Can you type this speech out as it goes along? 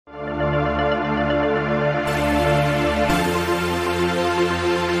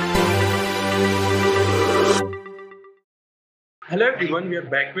Hello everyone, we are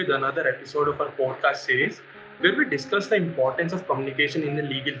back with another episode of our podcast series where we discuss the importance of communication in the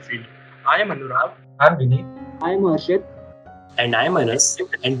legal field. I am Anurag. I'm Vineet. I am Harshit. And I am Anas,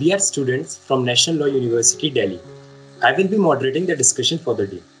 and we are students from National Law University, Delhi. I will be moderating the discussion for the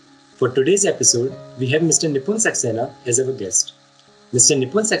day. For today's episode, we have Mr. Nipun Saxena as our guest. Mr.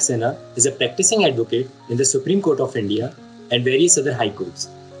 Nipun Saxena is a practicing advocate in the Supreme Court of India and various other high courts.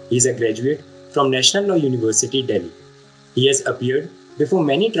 He is a graduate from National Law University, Delhi. He has appeared before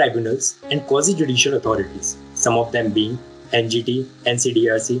many tribunals and quasi-judicial authorities, some of them being NGT,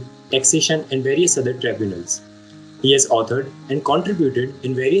 NCDRC, taxation, and various other tribunals. He has authored and contributed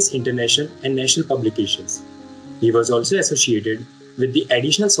in various international and national publications. He was also associated with the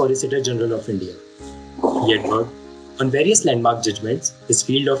Additional Solicitor General of India. He had worked on various landmark judgments. His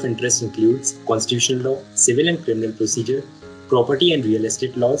field of interest includes constitutional law, civil and criminal procedure, property and real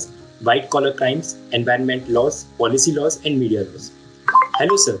estate laws, white-collar crimes, environment laws, policy laws, and media laws.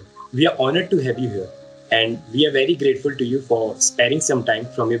 Hello, sir. We are honored to have you here, and we are very grateful to you for sparing some time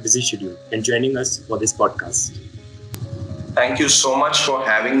from your busy schedule and joining us for this podcast. Thank you so much for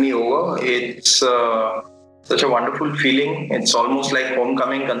having me over. It's such a wonderful feeling. It's almost like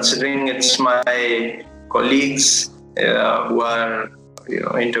homecoming, considering it's my colleagues who are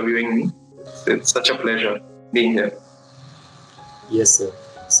interviewing me. It's such a pleasure being here. Yes, sir.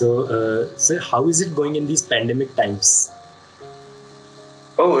 So, sir, how is it going in these pandemic times?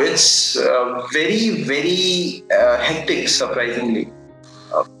 Oh, it's very, very hectic, surprisingly.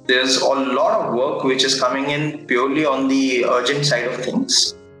 There's a lot of work which is coming in purely on the urgent side of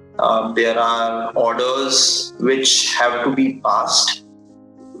things. There are orders which have to be passed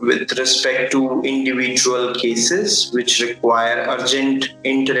with respect to individual cases which require urgent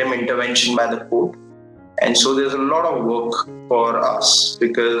interim intervention by the court. And so there's a lot of work for us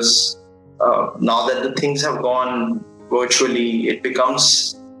because now that the things have gone virtually, it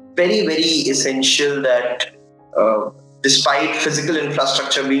becomes very, very essential that despite physical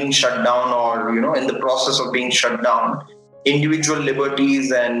infrastructure being shut down or, in the process of being shut down, individual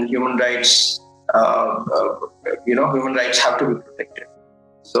liberties and human rights, human rights have to be protected.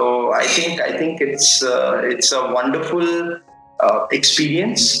 So I think it's a wonderful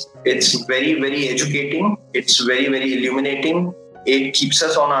experience. It's very, very educating. It's very, very illuminating. It keeps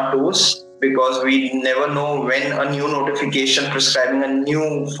us on our toes because we never know when a new notification prescribing a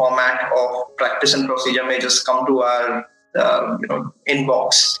new format of practice and procedure may just come to our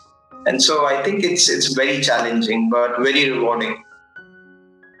inbox. And so I think it's very challenging but very rewarding.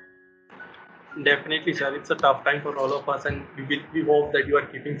 Definitely, sir. It's a tough time for all of us, and we hope that you are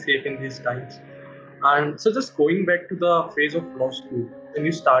keeping safe in these times. And so, just going back to the phase of law school, when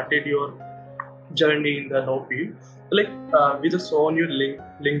you started your journey in the law field, we just saw on your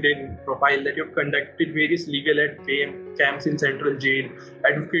LinkedIn profile that you've conducted various legal aid camps in Central Jail,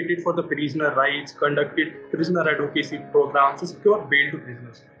 advocated for the prisoner rights, conducted prisoner advocacy programs to secure bail to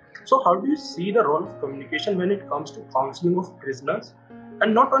prisoners. So how do you see the role of communication when it comes to counseling of prisoners?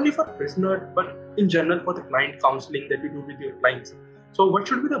 And not only for prisoners, but in general for the client counseling that you do with your clients. So what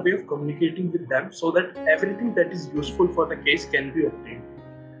should be the way of communicating with them so that everything that is useful for the case can be obtained?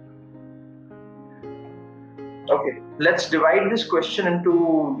 Okay, let's divide this question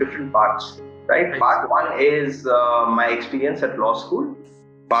into different parts, right? Part one is my experience at law school.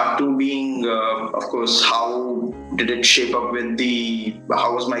 Part two being, of course, how did it shape up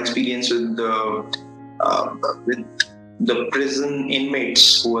how was my experience with the prison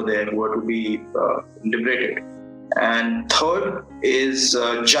inmates who were there, who were to be liberated. And third is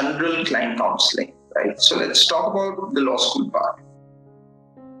general client counseling, right? So let's talk about the law school part.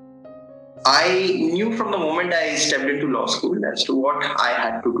 I knew from the moment I stepped into law school as to what I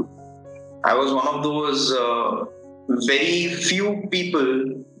had to do. I was one of those very few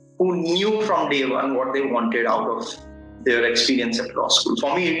people who knew from day one what they wanted out of their experience at law school.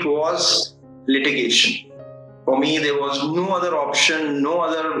 For me, it was litigation. For me, there was no other option, no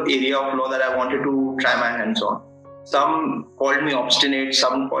other area of law that I wanted to try my hands on. Some called me obstinate,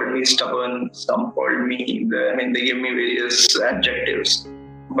 some called me stubborn, some called me, they gave me various adjectives.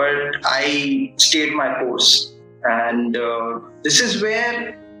 But I stayed my course. And this is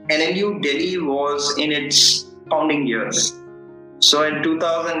where NLU Delhi was in its founding years. So in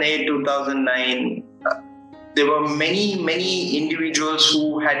 2008, 2009, there were many, many individuals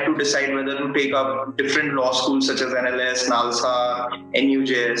who had to decide whether to take up different law schools such as NLS, NALSA,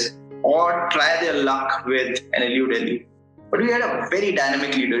 NUJS, or try their luck with NLU Delhi. But we had a very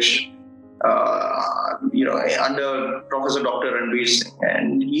dynamic leadership, under Professor Dr. Ranveer Singh.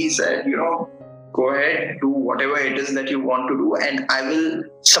 And he said, go ahead, do whatever it is that you want to do, and I will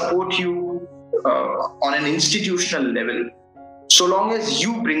support you on an institutional level so long as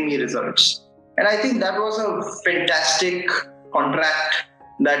you bring me results. And I think that was a fantastic contract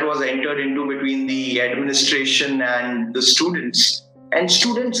that was entered into between the administration and the students. And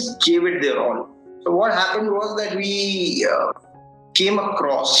students gave it their all. So what happened was that we came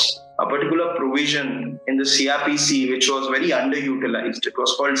across a particular provision in the CRPC which was very underutilized. It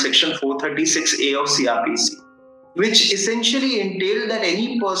was called Section 436A of CRPC, which essentially entailed that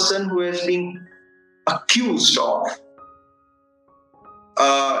any person who has been accused of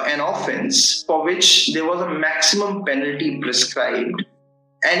an offense for which there was a maximum penalty prescribed,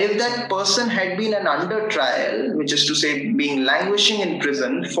 and if that person had been an under trial, which is to say being languishing in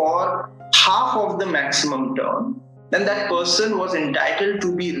prison for half of the maximum term, then that person was entitled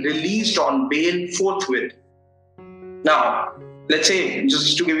to be released on bail forthwith. Now, let's say,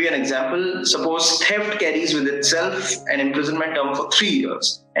 just to give you an example, suppose theft carries with itself an imprisonment term for 3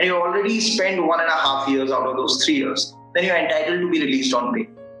 years, and you already spent 1.5 years out of those 3 years, then you're entitled to be released on bail.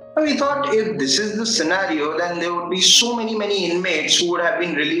 And we thought if this is the scenario, then there would be so many inmates who would have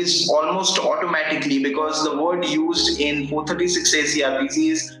been released almost automatically, because the word used in 436A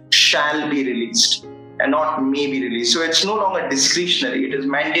CRPC is shall be released and not may be released. So it's no longer discretionary, it is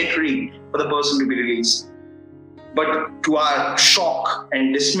mandatory for the person to be released. But to our shock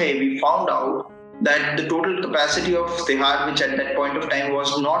and dismay, we found out that the total capacity of Tihar, which at that point of time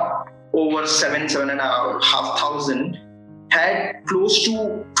was not over 7,500, had close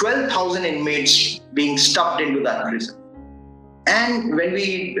to 12,000 inmates being stuffed into that prison. And when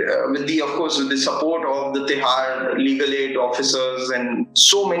we, with the support of the Tihar legal aid officers and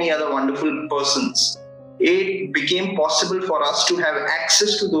so many other wonderful persons, it became possible for us to have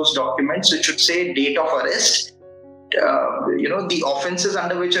access to those documents, which would say date of arrest, the offenses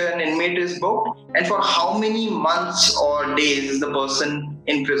under which an inmate is booked, and for how many months or days is the person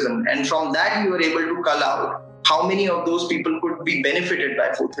in prison. And from that, we were able to cull out how many of those people could be benefited by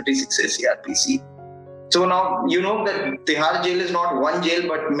 436A CRPC. So now you know that Tihar jail is not one jail,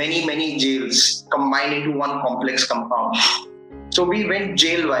 but many jails combined into one complex compound. So we went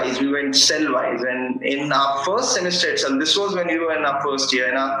jail-wise, we went cell-wise, and in our first semester itself, this was when we were in our first year,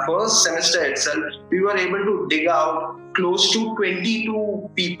 in our first semester itself, we were able to dig out close to 22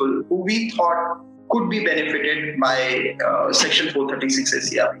 people who we thought could be benefited by Section 436A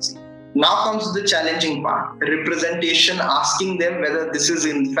CRPC. Now comes the challenging part, representation, asking them whether this is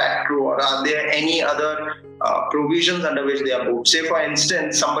in fact true, or are there any other provisions under which they are booked. Say for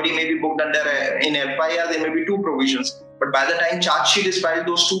instance, somebody may be booked under in FIR, there may be 2 provisions, but by the time charge sheet is filed,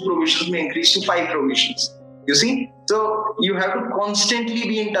 those 2 provisions may increase to 5 provisions. You see? So you have to constantly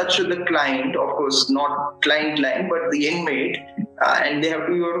be in touch with the client, of course, not client, but the inmate, and you have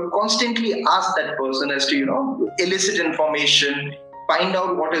to constantly ask that person as to, elicit information, find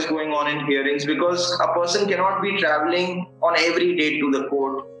out what is going on in hearings, because a person cannot be traveling on every day to the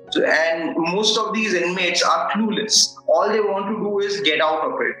court. So, and most of these inmates are clueless. All they want to do is get out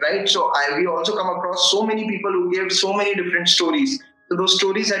of it, right? So we also come across so many people who give so many different stories. So those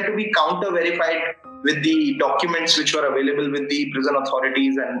stories had to be counter-verified with the documents which were available with the prison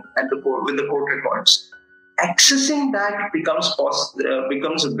authorities and with the court records. Accessing that becomes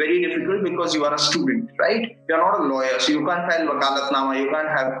very difficult because you are a student, right? You are not a lawyer, so you can't file wakalatnama, you can't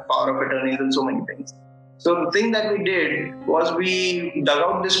have power of attorneys and so many things. So the thing that we did was we dug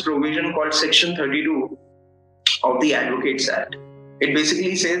out this provision called Section 32 of the Advocates Act. It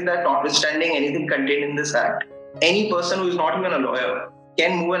basically says that notwithstanding anything contained in this act, any person who is not even a lawyer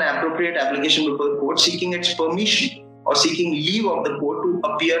can move an appropriate application before the court seeking its permission or seeking leave of the court to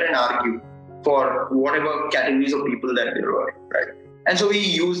appear and argue for whatever categories of people that they were, right? And so we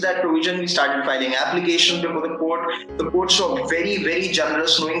used that provision. We started filing applications before the court. The courts were very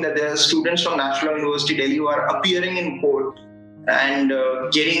generous, knowing that there are students from National University Delhi who are appearing in court and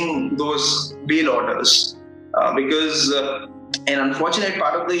getting those bail orders. Because an unfortunate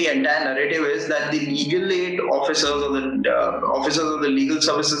part of the entire narrative is that the legal aid officers or the officers of the legal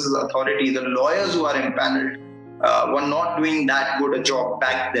services authority, the lawyers who are impaneled, were not doing that good a job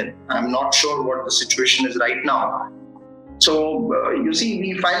back then. I'm not sure what the situation is right now. So you see,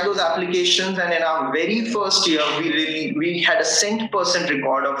 we filed those applications, and in our very first year, we had a cent%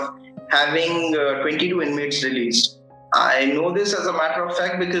 record of having 22 inmates released. I know this as a matter of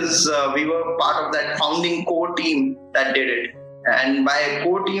fact because we were part of that founding core team that did it. And by a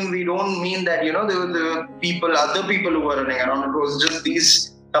core team, we don't mean that there were other people who were running around. It was just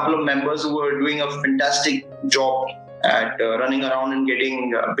these couple of members who were doing a fantastic job at running around and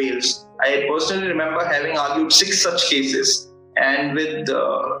getting bails. I personally remember having argued 6 such cases, and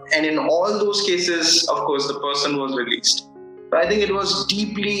in all those cases, of course, the person was released. So I think it was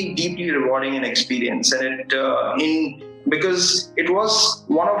deeply rewarding an experience, and it because it was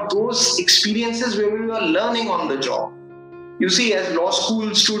one of those experiences where we were learning on the job. You see, as law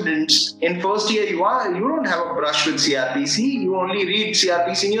school students, in first year you don't have a brush with CRPC. You only read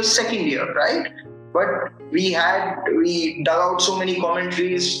CRPC in your second year, right? But we dug out so many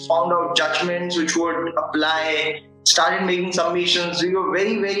commentaries, found out judgments which would apply, started making submissions. We were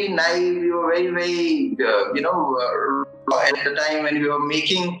very, very naive. We were very, very, at the time when we were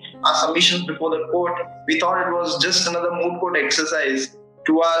making our submissions before the court, we thought it was just another moot court exercise.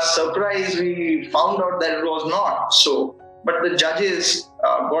 To our surprise, we found out that it was not so. But the judges,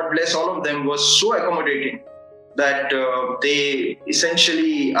 God bless all of them, were so accommodating that they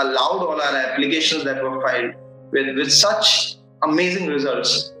essentially allowed all our applications that were filed with such amazing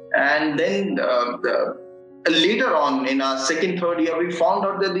results. And then later on in our second, third year, we found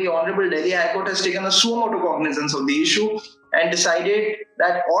out that the Honorable Delhi High Court has taken a suo motu cognizance of the issue and decided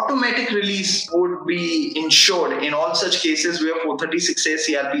that automatic release would be ensured in all such cases where 436A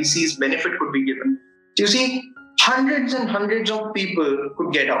CRPC's benefit could be given. You see, hundreds and hundreds of people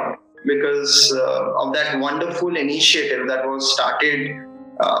could get out because of that wonderful initiative that was started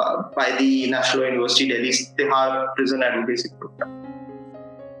by the National University Delhi's Tihar Prison Advocacy Project.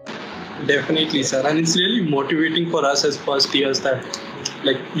 Definitely, sir. And it's really motivating for us as first years that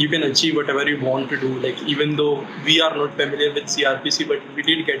you can achieve whatever you want to do. Even though we are not familiar with CRPC, but we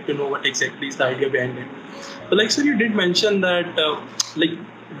did get to know what exactly is the idea behind it. But sir, you did mention that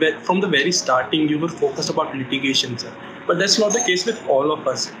from the very starting, you were focused about litigation, sir. But that's not the case with all of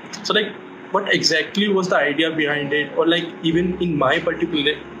us. So, what exactly was the idea behind it? Or even in my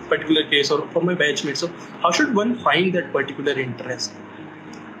particular case or from my batchmates, so how should one find that particular interest?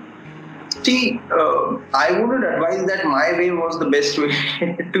 See, I wouldn't advise that my way was the best way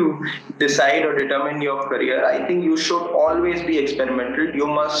to decide or determine your career. I think you should always be experimental. You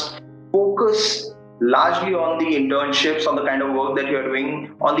must focus largely on the internships, on the kind of work that you're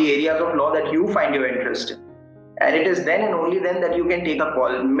doing, on the areas of law that you find your interest in. And it is then and only then that you can take a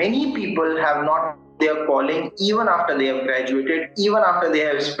call. Many people have not their calling even after they have graduated, even after they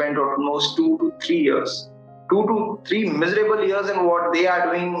have spent almost 2 to 3 years. 2 to 3 miserable years in what they are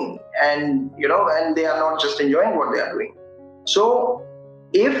doing, and they are not just enjoying what they are doing. So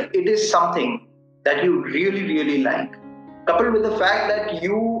if it is something that you really, really like, coupled with the fact that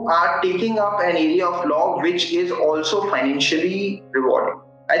you are taking up an area of law which is also financially rewarding,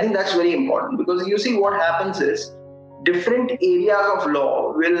 I think that's very important, because you see what happens is different areas of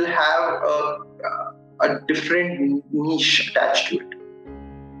law will have a different niche attached to it.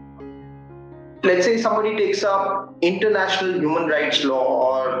 Let's say somebody takes up international human rights law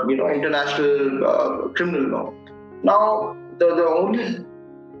or international criminal law. Now the only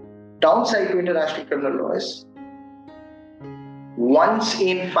downside to international criminal law is once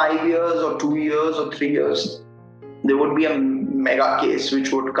in 5 years or 2 years or 3 years, there would be a mega case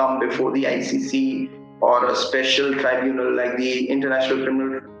which would come before the ICC or a special tribunal like the International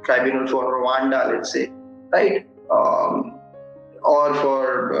Criminal Tribunal for Rwanda, let's say, right? Or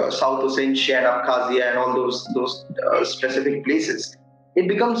for South Ossetia and Abkhazia and all those specific places. It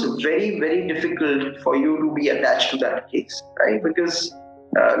becomes very, very difficult for you to be attached to that case, right? Because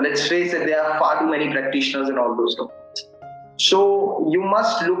let's face it, there are far too many practitioners in all those domains. So you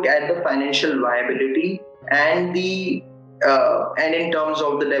must look at the financial viability and and in terms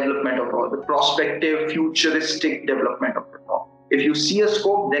of the development of law, the prospective, futuristic development of the law. If you see a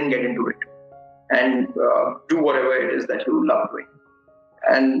scope, then get into it and do whatever it is that you love doing.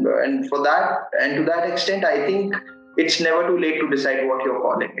 And for that, and to that extent, I think it's never too late to decide what your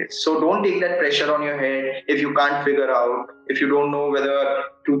calling is. So don't take that pressure on your head if you can't figure out, if you don't know whether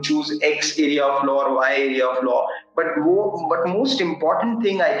to choose X area of law or Y area of law. But most important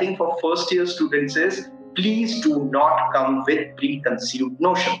thing, I think, for first year students is please do not come with preconceived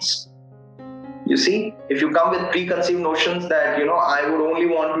notions. You see, if you come with preconceived notions that, I would only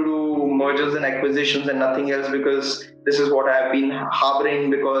want to do mergers and acquisitions and nothing else because this is what I've been harboring,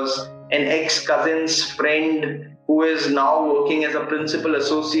 because an ex-cousin's friend who is now working as a principal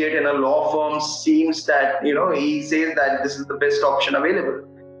associate in a law firm seems that, he says that this is the best option available.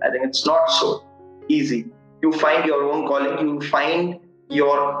 I think it's not so easy. You find your own calling, you find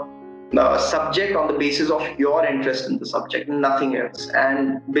your subject on the basis of your interest in the subject, nothing else.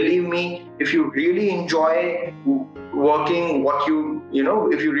 And believe me, if you really enjoy working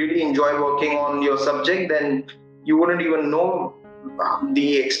if you really enjoy working on your subject, then you wouldn't even know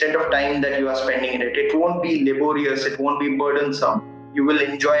the extent of time that you are spending in it. It won't be laborious, it won't be burdensome. You will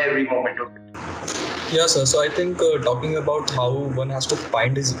enjoy every moment of it. Yeah, sir. So I think talking about how one has to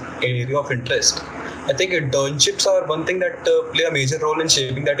find his area of interest, I think internships are one thing that play a major role in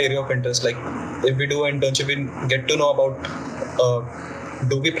shaping that area of interest. if we do an internship, we get to know about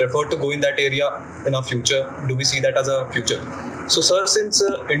do we prefer to go in that area in our future? Do we see that as a future? So, sir, since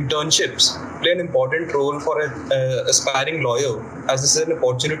internships play an important role for an aspiring lawyer, as this is an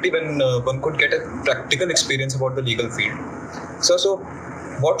opportunity when one could get a practical experience about the legal field. So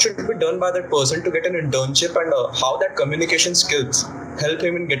what should be done by that person to get an internship, and how that communication skills help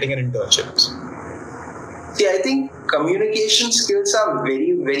him in getting an internship? See, I think communication skills are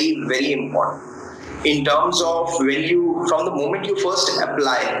very, very, very important in terms of from the moment you first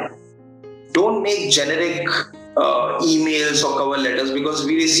apply. Don't make generic emails or cover letters, because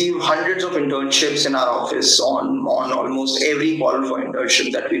we receive hundreds of internships in our office on almost every call for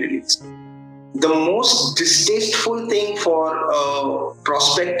internship that we release. The most distasteful thing for a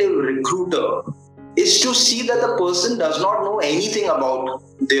prospective recruiter is to see that the person does not know anything about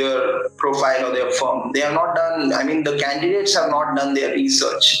their profile or their firm. They have not done, the candidates have not done their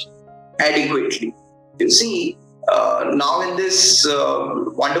research adequately. You see, now in this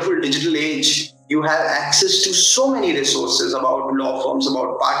wonderful digital age, you have access to so many resources about law firms,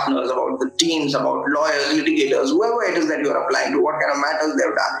 about partners, about the teams, about lawyers, litigators, whoever it is that you are applying to, what kind of matters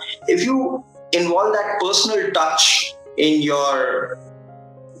they've done. If you involve that personal touch in your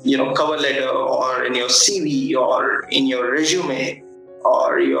cover letter, or in your CV, or in your resume,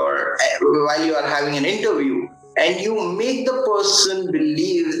 or while you are having an interview, and you make the person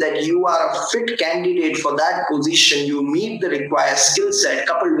believe that you are a fit candidate for that position, you meet the required skill set,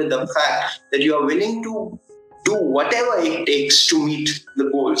 coupled with the fact that you are willing to do whatever it takes to meet the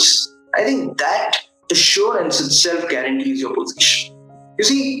goals, I think that assurance itself guarantees your position. You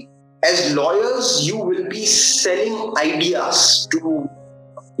see, as lawyers, you will be selling ideas to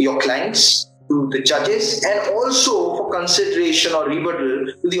your clients, to the judges, and also for consideration or rebuttal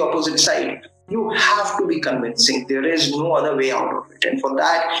to the opposite side. You have to be convincing. There is no other way out of it. And for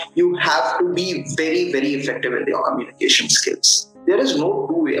that, you have to be very, very effective in your communication skills. There is no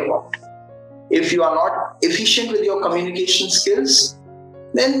two way about it. If you are not efficient with your communication skills,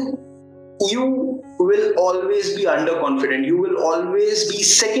 then you will always be underconfident. You will always be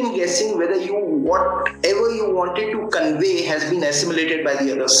second guessing whether whatever you wanted to convey has been assimilated by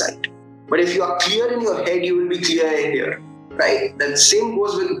the other side. But if you are clear in your head, you will be clear here, right? The same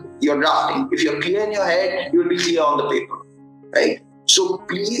goes with your drafting. If you're clear in your head, you will be clear on the paper, right? So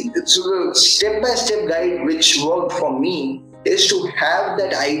please, the step-by-step guide which worked for me is to have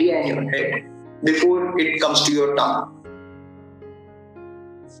that idea in your head before it comes to your tongue.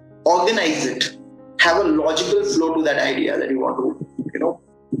 Organize it. Have a logical flow to that idea that you want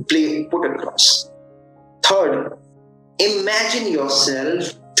to, put across. Third, imagine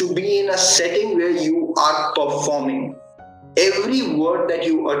yourself to be in a setting where you are performing. Every word that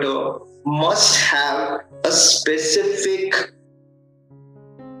you utter must have a specific,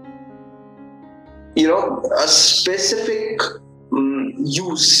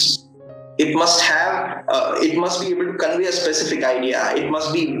 use. It must be able to convey a specific idea. It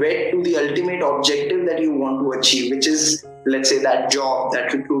must be wed to the ultimate objective that you want to achieve, which is, let's say, that job,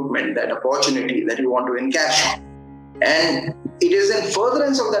 that recruitment, that opportunity that you want to encash. And it is in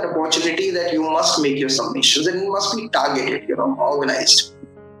furtherance of that opportunity that you must make your submissions, and you must be targeted, organized.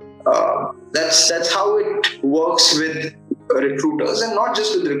 That's how it works with recruiters, and not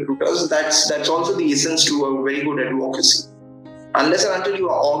just with recruiters. That's also the essence to a very good advocacy. Unless and until you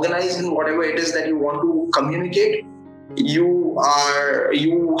are organized in whatever it is that you want to communicate, you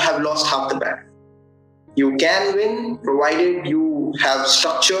have lost half the battle. You can win provided you have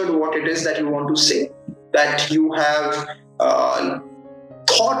structured what it is that you want to say, that you have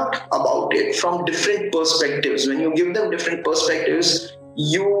thought about it from different perspectives. When you give them different perspectives,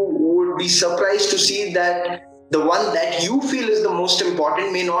 you would be surprised to see that the one that you feel is the most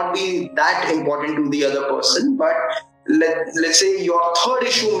important may not be that important to the other person, but let's say your third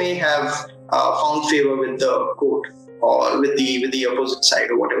issue may have found favor with the court or with the opposite side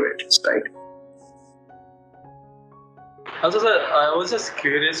or whatever it is, right? Also, sir, I was just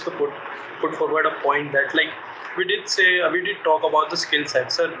curious to put forward a point that, like, we did talk about the skill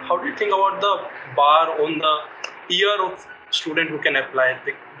set. Sir, how do you think about the bar on the year of student who can apply?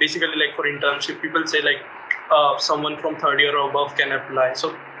 Like, basically, like for internship, people say like someone from third year or above can apply.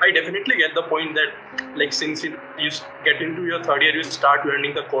 So I definitely get the point that, like, since you get into your third year, you start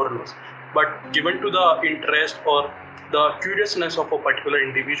learning the core laws. But given to the interest or the curiousness of a particular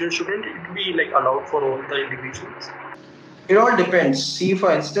individual, shouldn't it be like allowed for all the individuals? It all depends. See,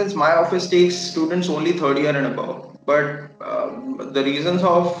 for instance, my office takes students only third year and above. But the reasons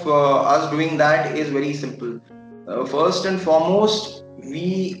of us doing that is very simple. First and foremost,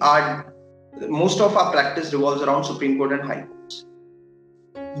 most of our practice revolves around Supreme Court and High Courts.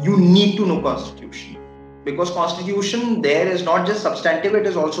 you need to know Constitution. Because Constitution there is not just substantive, it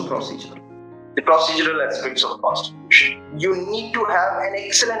is also procedural. The procedural aspects of Constitution. You need to have an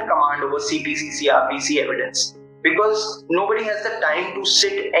excellent command over CPC, CRPC evidence, because nobody has the time to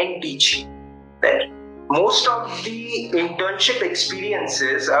sit and teach that. Most of the internship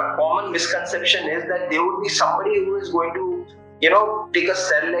experiences, a common misconception is that there would be somebody who is going to, take a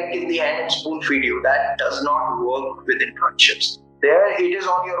Cerelac in the hand and spoon feed you. That does not work with internships. There, it is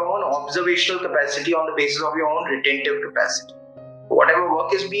on your own observational capacity, on the basis of your own retentive capacity. Whatever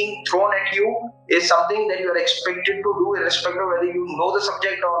work is being thrown at you is something that you are expected to do, irrespective of whether you know the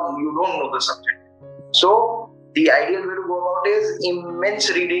subject or you don't know the subject. So, the ideal way to go about is immense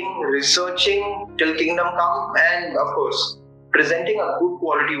reading, researching till kingdom come, and of course, presenting a good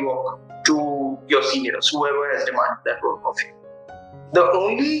quality work to your seniors, whoever has demanded that work of you. The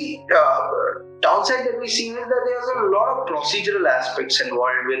only downside that we see is that there's a lot of procedural aspects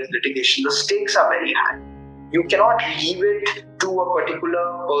involved with litigation. The stakes are very high. You cannot leave it to a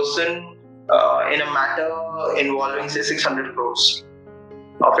particular person in a matter involving, say, 600 crores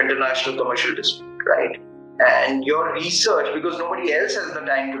of international commercial dispute, right? And your research, because nobody else has the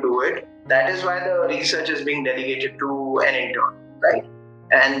time to do it, that is why the research is being delegated to an intern, right?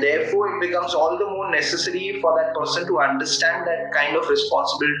 And therefore, it becomes all the more necessary for that person to understand that kind of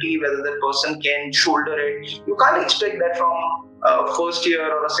responsibility, whether that person can shoulder it. You can't expect that from a first year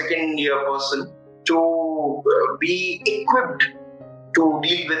or a second year person to be equipped to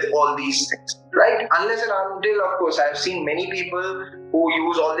deal with all these things, right? Unless and until, of course, I've seen many people who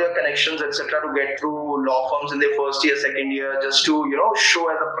use all their connections, etc., to get through law firms in their first year, second year, just to, show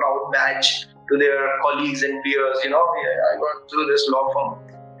as a proud badge to their colleagues and peers, I got through this law firm.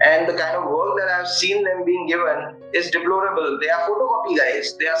 And the kind of work that I've seen them being given is deplorable. They are photocopy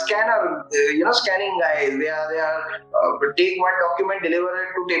guys, they are scanning guys, they are take one document, deliver it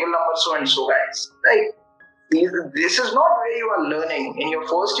to table number so and so guys, right? This is not where you are learning. In your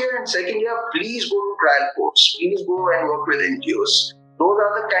first year and second year, please go to trial courts. Please go and work with NGOs. Those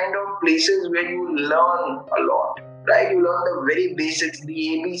are the kind of places where you learn a lot, right? You learn the very basics, the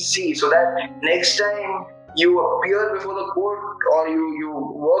ABC, so that next time you appear before the court or you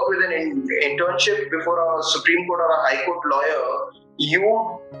work with an internship before a Supreme Court or a High Court lawyer,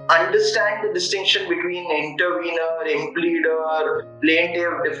 you understand the distinction between intervener, impleader,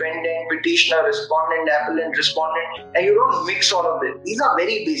 plaintiff, defendant, petitioner, respondent, appellant, respondent, and you don't mix all of it. These are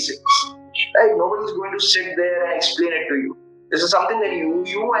very basics, right? Nobody's going to sit there and explain it to you. This is something that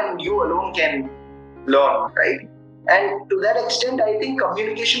you and you alone can learn, right? And to that extent, I think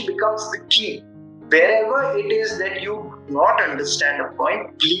communication becomes the key. Wherever it is that you do not understand a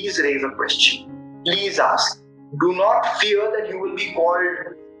point, please raise a question. Please ask. Do not fear that you will be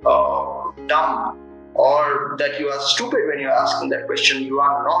called dumb or that you are stupid when you are asking that question. You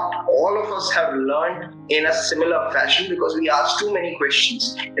are not. All of us have learned in a similar fashion because we ask too many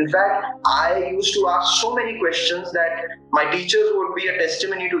questions. In fact, I used to ask so many questions that my teachers would be a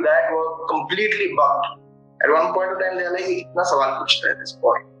testimony to that, were completely bugged. At one point of time, they are like, "Itna sawal puchta hai this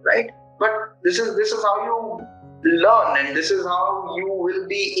boy," right? But this is how you learn, and this is how you will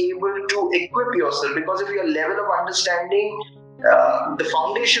be able to equip yourself, because if your level of understanding, the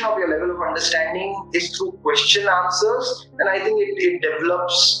foundation of your level of understanding is through question answers, then I think it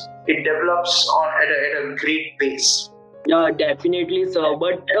develops at a great pace. Yeah, definitely, sir.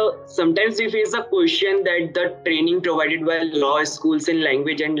 But sometimes we face a question that the training provided by law schools in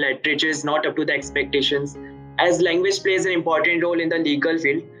language and literature is not up to the expectations, as language plays an important role in the legal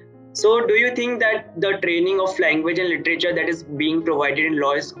field. So do you think that the training of language and literature that is being provided in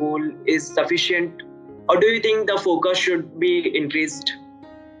law school is sufficient, or do you think the focus should be increased?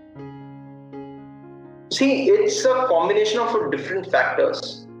 See, it's a combination of different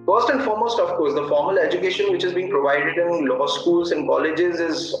factors. First and foremost, of course, the formal education which is being provided in law schools and colleges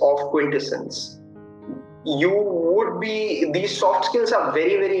is of quintessence. These soft skills are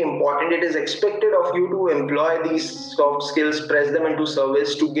very, very important. It is expected of you to employ these soft skills, press them into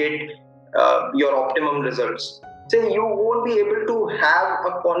service to get your optimum results. So you won't be able to have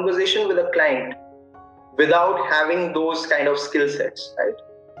a conversation with a client without having those kind of skill sets, right?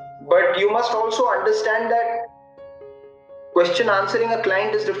 But you must also understand that question answering a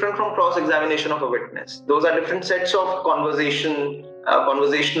client is different from cross-examination of a witness. Those are different sets of conversational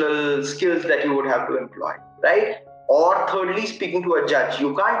skills that you would have to employ, right? Or thirdly, speaking to a judge.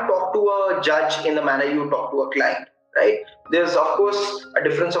 You can't talk to a judge in the manner you talk to a client, right? There's, of course, a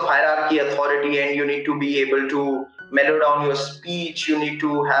difference of hierarchy, authority, and you need to be able to mellow down your speech. You need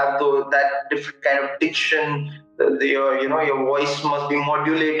to have that different kind of diction. Your voice must be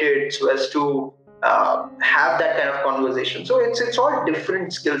modulated so as to have that kind of conversation. So it's all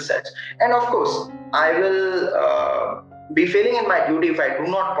different skill sets. And of course, I will be failing in my duty if I do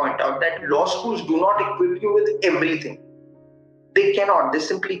not point out that law schools do not equip you with everything. They cannot. They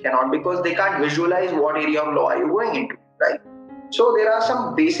simply cannot, because they can't visualize what area of law are you going into, right? So there are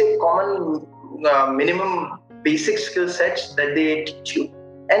some basic, common, minimum basic skill sets that they teach you,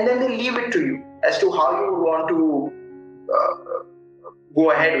 and then they leave it to you as to how you want to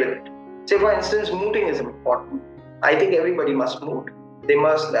go ahead with it. Say, for instance, mooting is important. I think everybody must moot. They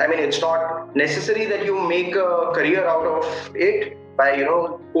must. I mean, it's not necessary that you make a career out of it by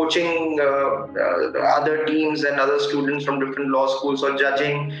coaching other teams and other students from different law schools, or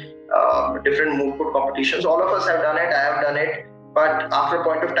judging different moot court competitions. All of us have done it. I have done it. But after a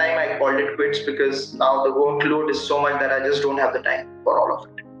point of time, I called it quits, because now the workload is so much that I just don't have the time for all of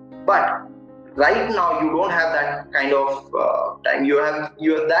it. But right now, you don't have that kind of time. You have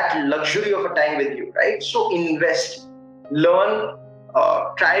that luxury of a time with you, right? So invest, learn,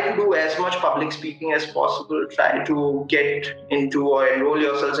 try to do as much public speaking as possible. Try to get into or enroll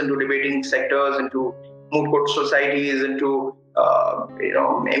yourselves into debating sectors, into moot court societies, into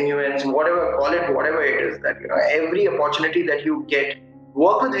MUNs, whatever, call it whatever it is, that every opportunity that you get,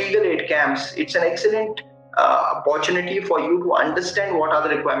 work with legal aid camps. It's an excellent opportunity for you to understand what are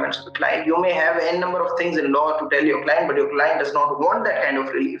the requirements of the client. You may have n number of things in law to tell your client, but your client does not want that kind of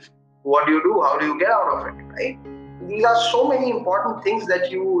relief. What do you do? How do you get out of it, right? These are so many important things that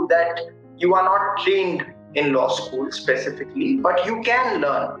you are not trained in law school specifically, but you can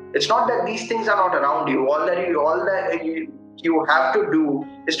learn. It's not that these things are not around you. All that you have to do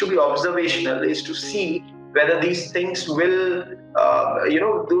is to be observational, is to see whether these things will,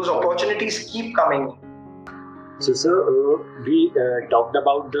 those opportunities keep coming. So, sir, we talked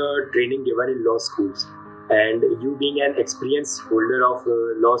about the training given in law schools, and you being an experienced holder of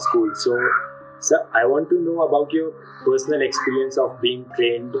law school. So, sir, I want to know about your personal experience of being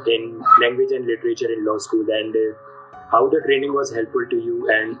trained in language and literature in law school, and how the training was helpful to you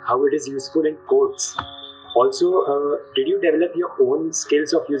and how it is useful in courts. Also, did you develop your own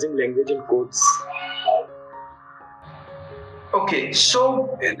skills of using language in courts? Okay,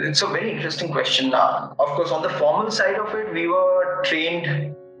 so it's a very interesting question. Of course, on the formal side of it, we were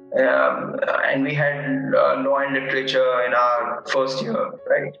trained and we had law and literature in our first year,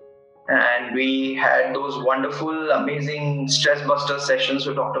 right? And we had those wonderful, amazing stress buster sessions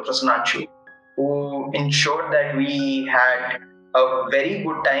with Dr. Prasannachu, who ensured that we had a very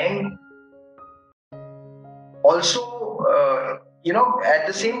good time. Also, at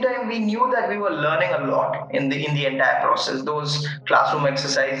the same time, we knew that we were learning a lot in the entire process. Those classroom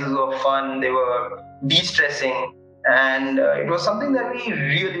exercises were fun. They were de-stressing, and it was something that we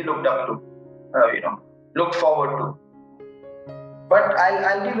really looked up to, looked forward to. But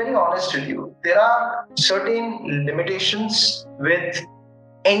I'll be very honest with you. There are certain limitations with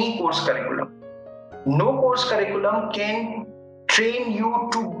any course curriculum. No course curriculum can train you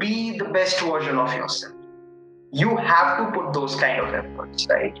to be the best version of yourself. You have to put those kind of efforts,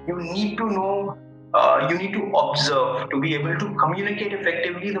 right? You need to know, you need to observe. To be able to communicate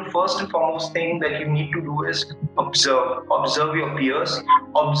effectively, the first and foremost thing that you need to do is observe. Observe your peers.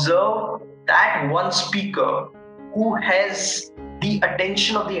 Observe that one speaker who has the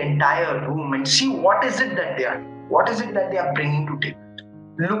attention of the entire room, and see what is it that they are bringing to table.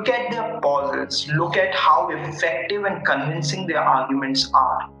 Look at their pauses. Look at how effective and convincing their arguments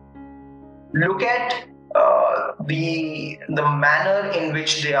are. Look at the manner in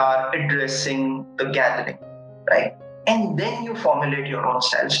which they are addressing the gathering, right? And then you formulate your own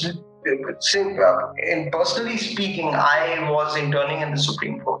styles. Personally speaking, I was interning in the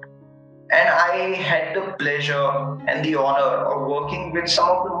Supreme Court, and I had the pleasure and the honor of working with some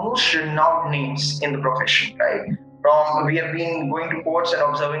of the most renowned names in the profession, right? We have been going to courts and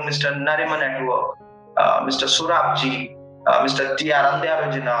observing Mr. Nariman at work, Mr. Surabji, Mr. Tihar,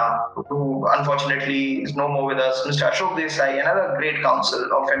 who unfortunately is no more with us, Mr. Ashok Desai, another great counsel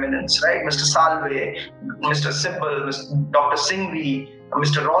of eminence, right? Mr. Salve, Mr. Sibal, Dr. Singhvi,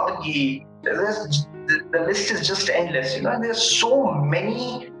 Mr. Rodgi. The list is just endless. There's so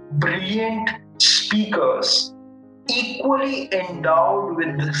many brilliant speakers, equally endowed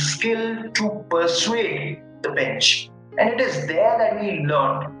with the skill to persuade the bench. And it is there that we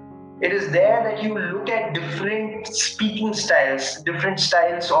learn. It is there that you look at different speaking styles, different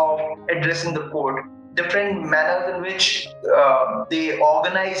styles of addressing the court, different manners in which they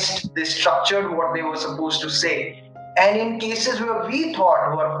organized, they structured what they were supposed to say. And in cases where we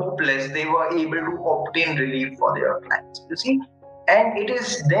thought were hopeless, they were able to obtain relief for their clients. You see? And it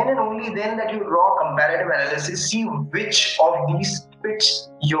is then and only then that you draw comparative analysis, see which of these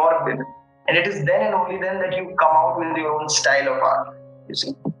fits your bill. And it is then and only then that you come out with your own style of art. You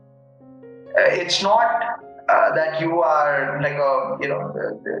see, it's not that you are like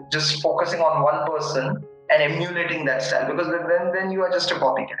just focusing on one person and emulating that style, because then you are just a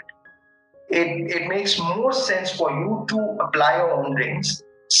copycat. It makes more sense for you to apply your own brains,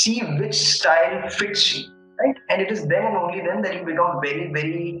 see which style fits you, right? And it is then and only then that you become very,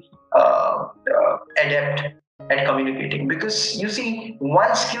 very adept at communicating. Because you see,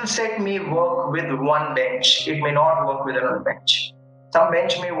 one skill set may work with one bench, it may not work with another bench. Some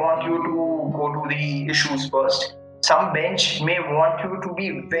bench may want you to go to the issues first. Some bench may want you to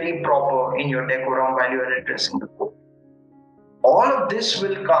be very proper in your decorum while you are addressing the court. All of this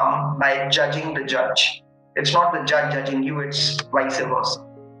will come by judging the judge. It's not the judge judging you, it's vice versa.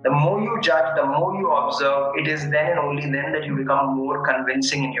 The more you judge, the more you observe, it is then and only then that you become more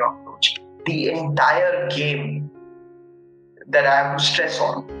convincing in your approach. The entire game that I have to stress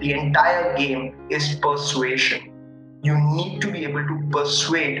on, the entire game is persuasion. You need to be able to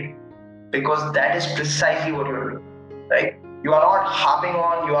persuade, because that is precisely what you're doing, right? You are not harping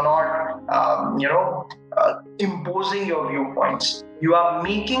on, you are not, imposing your viewpoints. You are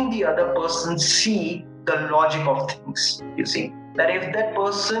making the other person see the logic of things. You see, that if that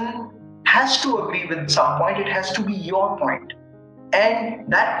person has to agree with some point, it has to be your point. And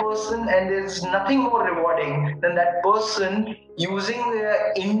that person, and there's nothing more rewarding than that person using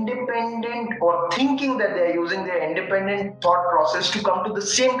their independent, or thinking that they're using their independent thought process to come to the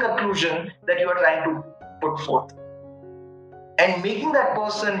same conclusion that you are trying to put forth. And making that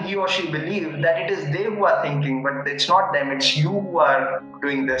person, he or she, believe that it is they who are thinking, but it's not them, it's you who are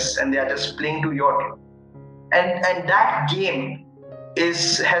doing this, and they are just playing to your game. And that game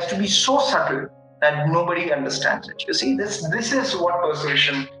has to be so subtle that nobody understands it. You see, this is what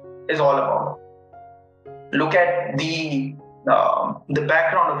persuasion is all about. Look at the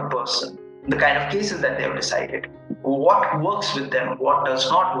background of a person, the kind of cases that they have decided, what works with them, what does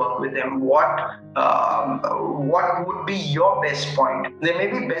not work with them, what would be your best point. There may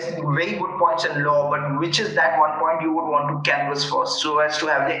be very good points in law, but which is that one point you would want to canvas first, so as to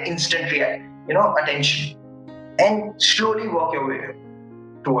have the instant attention, and slowly work your way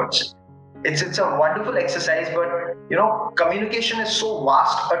towards it. It's a wonderful exercise, but communication is so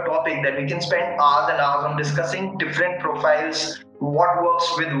vast a topic that we can spend hours and hours on discussing different profiles, what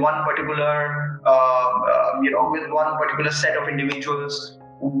works with one particular with one particular set of individuals,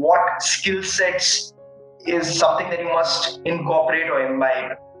 what skill sets is something that you must incorporate or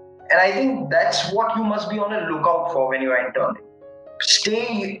imbibe. And I think that's what you must be on a lookout for when you are interning.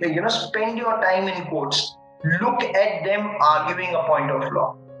 Spend your time in courts. Look at them arguing a point of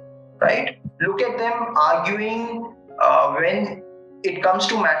law, right? Look at them arguing when it comes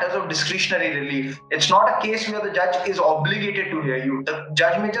to matters of discretionary relief. It's not a case where the judge is obligated to hear you. The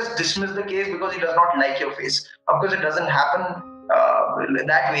judge may just dismiss the case because he does not like your face. Of course, it doesn't happen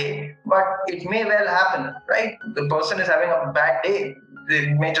that way, but it may well happen, right? The person is having a bad day.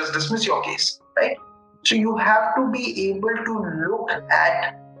 They may just dismiss your case, right? So you have to be able to look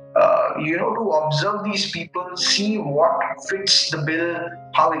at to observe these people, see what fits the bill,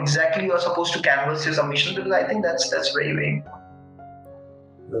 how exactly you're supposed to canvas your submission, because I think that's very, very important.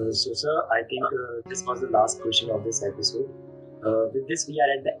 So, sir, I think this was the last question of this episode. With this, we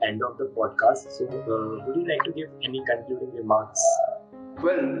are at the end of the podcast. So, would you like to give any concluding remarks?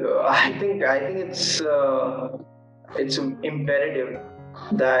 Well, I think it's imperative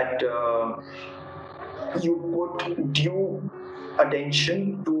that you put due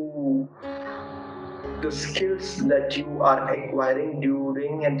attention to the skills that you are acquiring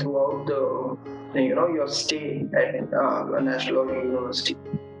during and throughout your stay at a national or university.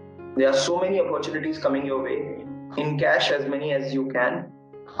 There are so many opportunities coming your way. In cash, as many as you can.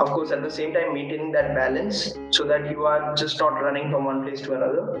 Of course, at the same time, maintaining that balance so that you are just not running from one place to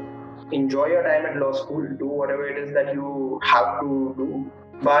another. Enjoy your time at law school. Do whatever it is that you have to do.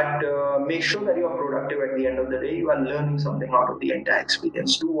 But make sure that you are productive at the end of the day. You are learning something out of the entire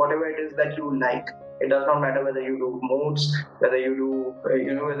experience. Do whatever it is that you like. It does not matter whether you do modes, whether you do,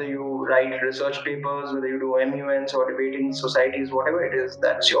 whether you write research papers, whether you do MUNs or debating societies, whatever it is,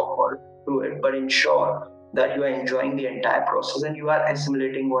 that's your call. Do it. But ensure that you are enjoying the entire process and you are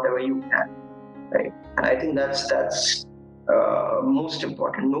assimilating whatever you can. Right? And I think that's most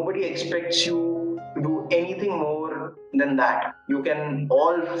important. Nobody expects you to do anything more than that. You can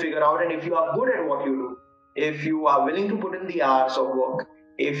all figure out, and if you are good at what you do, if you are willing to put in the hours of work,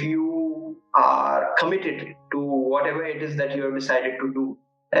 if you are committed to whatever it is that you have decided to do,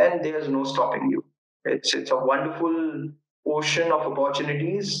 then there's no stopping you. It's a wonderful ocean of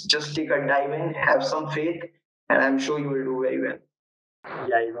opportunities. Just take a dive in, have some faith, and I'm sure you will do very well.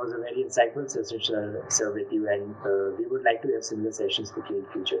 Yeah, it was a very insightful session, sir, with you, and we would like to have similar sessions with you in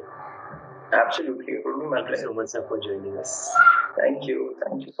future. Absolutely, it would be my Thank you pleasure. so much, sir, for joining us. Thank you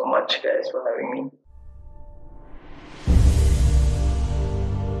so much, guys, for having me.